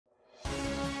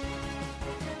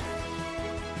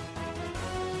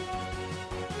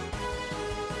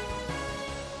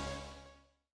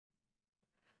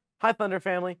Hi, Thunder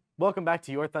family. Welcome back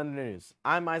to Your Thunder News.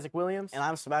 I'm Isaac Williams. And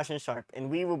I'm Sebastian Sharp, and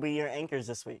we will be your anchors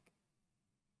this week.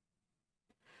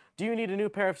 Do you need a new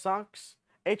pair of socks?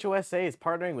 HOSA is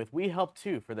partnering with We Help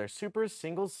Too for their Super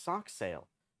Singles Sock Sale,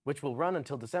 which will run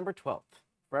until December 12th.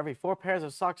 For every 4 pairs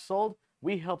of socks sold,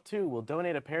 We Help Too will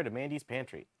donate a pair to Mandy's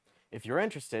Pantry. If you're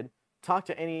interested, talk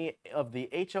to any of the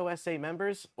HOSA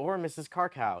members or Mrs.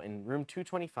 Carcow in room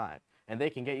 225, and they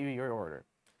can get you your order.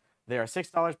 They are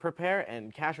 $6 per pair,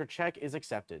 and cash or check is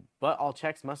accepted, but all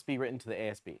checks must be written to the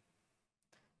ASB.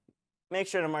 Make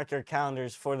sure to mark your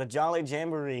calendars for the Jolly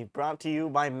Jamboree, brought to you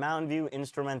by Mountain View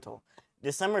Instrumental,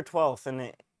 December 12th in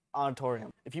the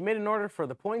auditorium. If you made an order for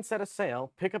the poinsettia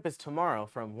sale, pickup is tomorrow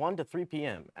from 1 to 3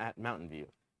 p.m. at Mountain View.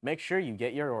 Make sure you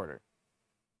get your order.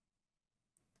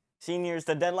 Seniors,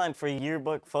 the deadline for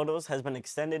yearbook photos has been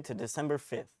extended to December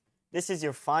 5th. This is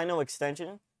your final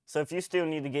extension, so if you still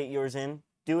need to get yours in,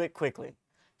 do it quickly.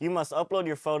 You must upload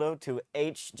your photo to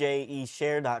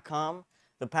hjeshare.com.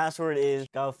 The password is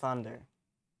GoThunder.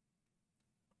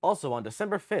 Also, on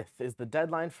December 5th is the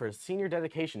deadline for senior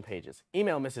dedication pages.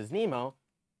 Email Mrs. Nemo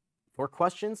for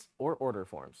questions or order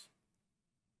forms.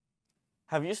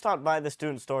 Have you stopped by the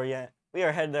student store yet? We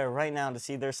are headed there right now to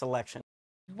see their selection.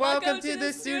 Welcome to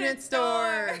the student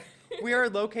store! We are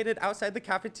located outside the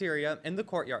cafeteria in the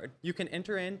courtyard. You can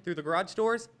enter in through the garage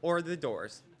doors or the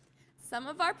doors. Some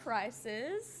of our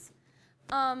prices,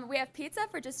 we have pizza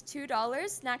for just $2,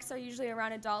 snacks are usually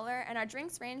around $1, and our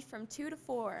drinks range from $2 to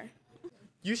 $4.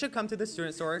 You should come to the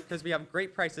student store because we have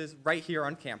great prices right here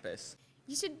on campus.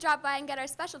 You should drop by and get our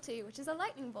specialty, which is a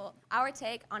lightning bolt, our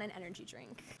take on an energy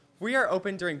drink. We are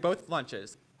open during both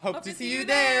lunches. Hope to see you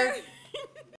there!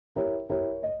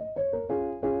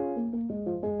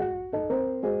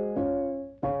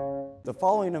 The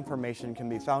following information can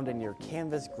be found in your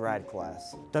Canvas grad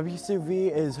class.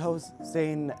 WCV is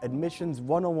hosting Admissions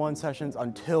 101 sessions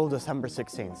until December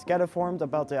 16th. Get informed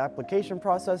about the application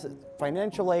process,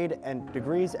 financial aid, and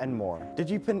degrees, and more.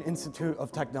 DigiPen Institute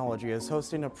of Technology is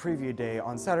hosting a preview day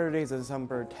on Saturday,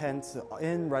 December 10th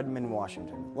in Redmond,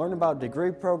 Washington. Learn about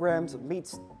degree programs, meet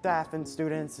staff and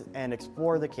students, and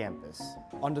explore the campus.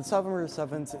 On December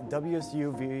 7th,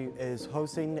 WSUV is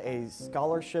hosting a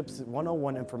Scholarships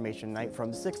 101 information night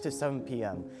from 6 to 7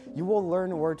 p.m. You will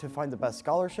learn where to find the best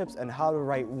scholarships and how to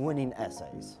write winning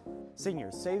essays.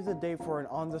 Seniors, save the day for an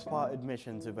on-the-spot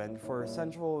admissions event for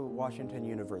Central Washington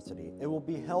University. It will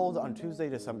be held on Tuesday,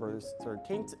 December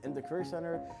 13th in the Career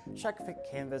Center. Check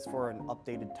Canvas for an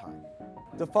updated time.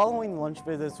 The following lunch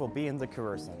visits will be in the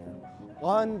Career Center.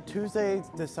 On Tuesday,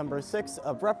 December 6th,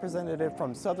 a representative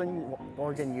from Southern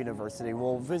Oregon University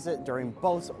will visit during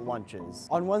both lunches.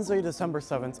 On Wednesday, December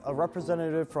 7th, a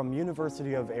representative from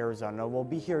University of Arizona will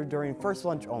be here during first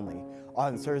lunch only.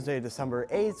 On Thursday, December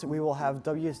 8th, we will have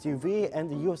WSUV and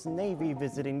the U.S. Navy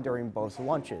visiting during both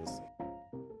lunches.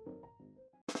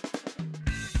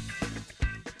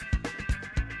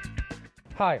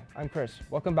 Hi, I'm Chris.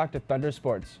 Welcome back to Thunder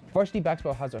Sports. Varsity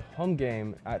Basketball has a home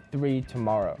game at 3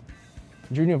 tomorrow.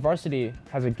 Junior Varsity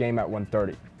has a game at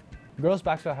 1:30. Girls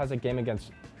Basketball has a game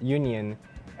against Union,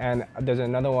 and there's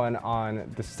another one on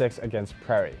the 6th against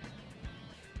Prairie.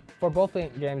 For both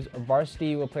games,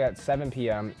 Varsity will play at 7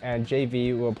 p.m. and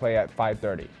JV will play at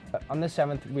 5:30. On the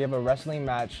 7th, we have a wrestling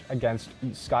match against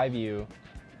Skyview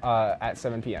at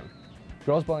 7 p.m.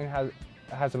 Girls Bowling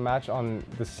has a match on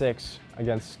the 6th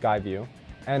against Skyview,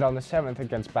 and on the 7th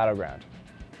against Battleground.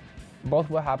 Both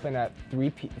will happen at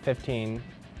 3:15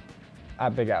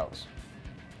 at Big Al's.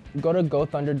 Go to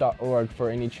gothunder.org for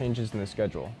any changes in the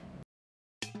schedule.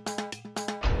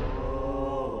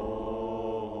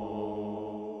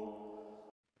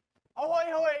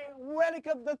 Ahoy, hoy!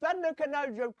 Welcome to Thunder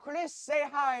Conundrum. Chris, say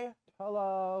hi.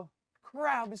 Hello.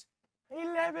 Crabs,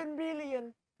 11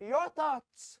 billion. Your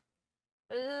thoughts?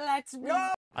 Let's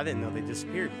go! I didn't know they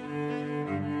disappeared.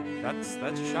 That's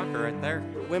a shocker right there.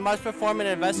 We must perform an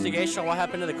investigation on what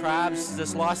happened to the crabs.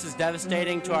 This loss is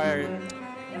devastating to our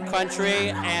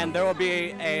country, and there will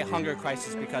be a hunger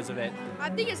crisis because of it. I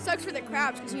think it sucks for the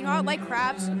crabs, because you know I like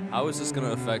crabs. How is this going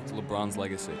to affect LeBron's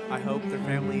legacy? I hope their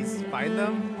families find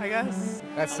them, I guess.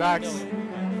 That sucks.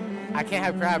 I can't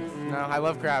have crab. No, I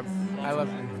love crab. I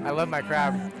love my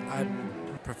crab. I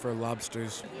prefer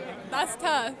lobsters. That's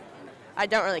tough. I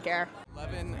don't really care.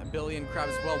 11 billion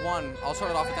crabs. Well, one, I'll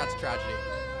start it off with that's a tragedy.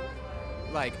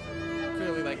 Like,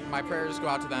 clearly, like, my prayers go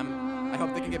out to them. I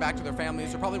hope they can get back to their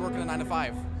families. They're probably working a 9 to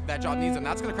 5. That job needs them.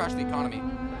 That's going to crash the economy.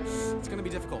 It's going to be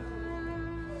difficult.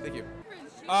 Thank you.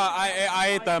 I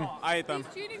ate them. I ate them.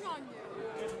 He's cheating on you.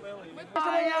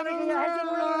 I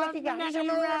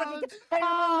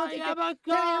am a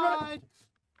god.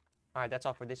 All right, that's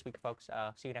all for this week, folks.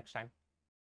 See you next time.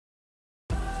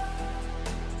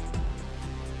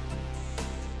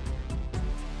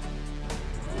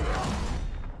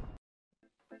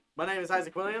 My name is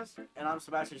Isaac Williams. And I'm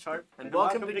Sebastian Sharp. And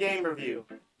welcome to Game Review.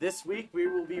 This week we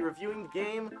will be reviewing the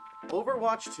game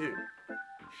Overwatch 2.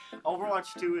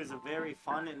 Overwatch 2 is a very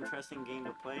fun and interesting game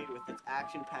to play with its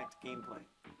action-packed gameplay.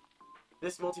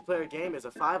 This multiplayer game is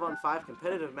a 5-on-5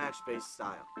 competitive match-based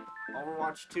style.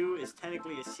 Overwatch 2 is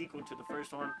technically a sequel to the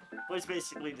first one, but it's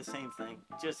basically the same thing.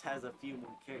 It just has a few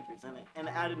more characters in it and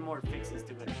added more fixes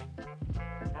to it.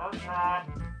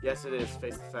 Yes, it is.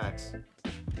 Face the facts.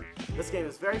 This game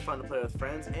is very fun to play with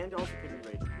friends, and you also can be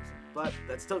rated, but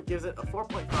that still gives it a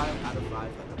 4.5 out of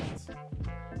 5 elements.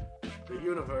 The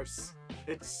universe,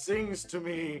 it sings to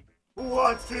me.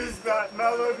 What is that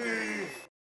melody?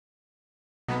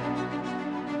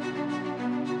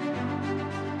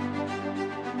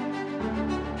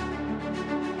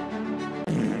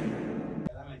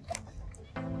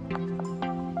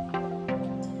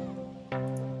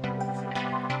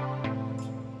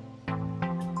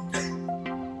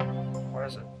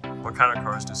 What kind of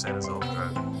cars do Santa's elves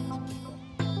drive?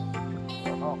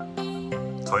 Oh.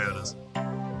 Toyotas.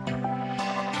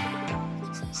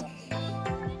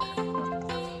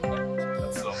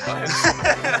 That's so funny.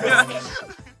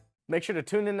 Make sure to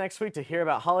tune in next week to hear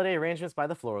about holiday arrangements by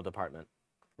the floral department.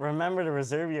 Remember to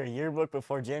reserve your yearbook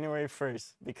before January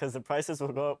 1st because the prices will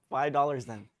go up $5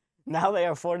 then. Now they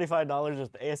are $45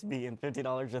 with ASB and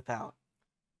 $50 without.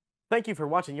 Thank you for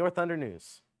watching Your Thunder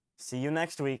News. See you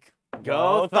next week.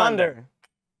 Go Thunder!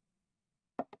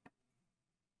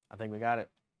 I think we got it.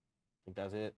 I think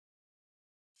that's it.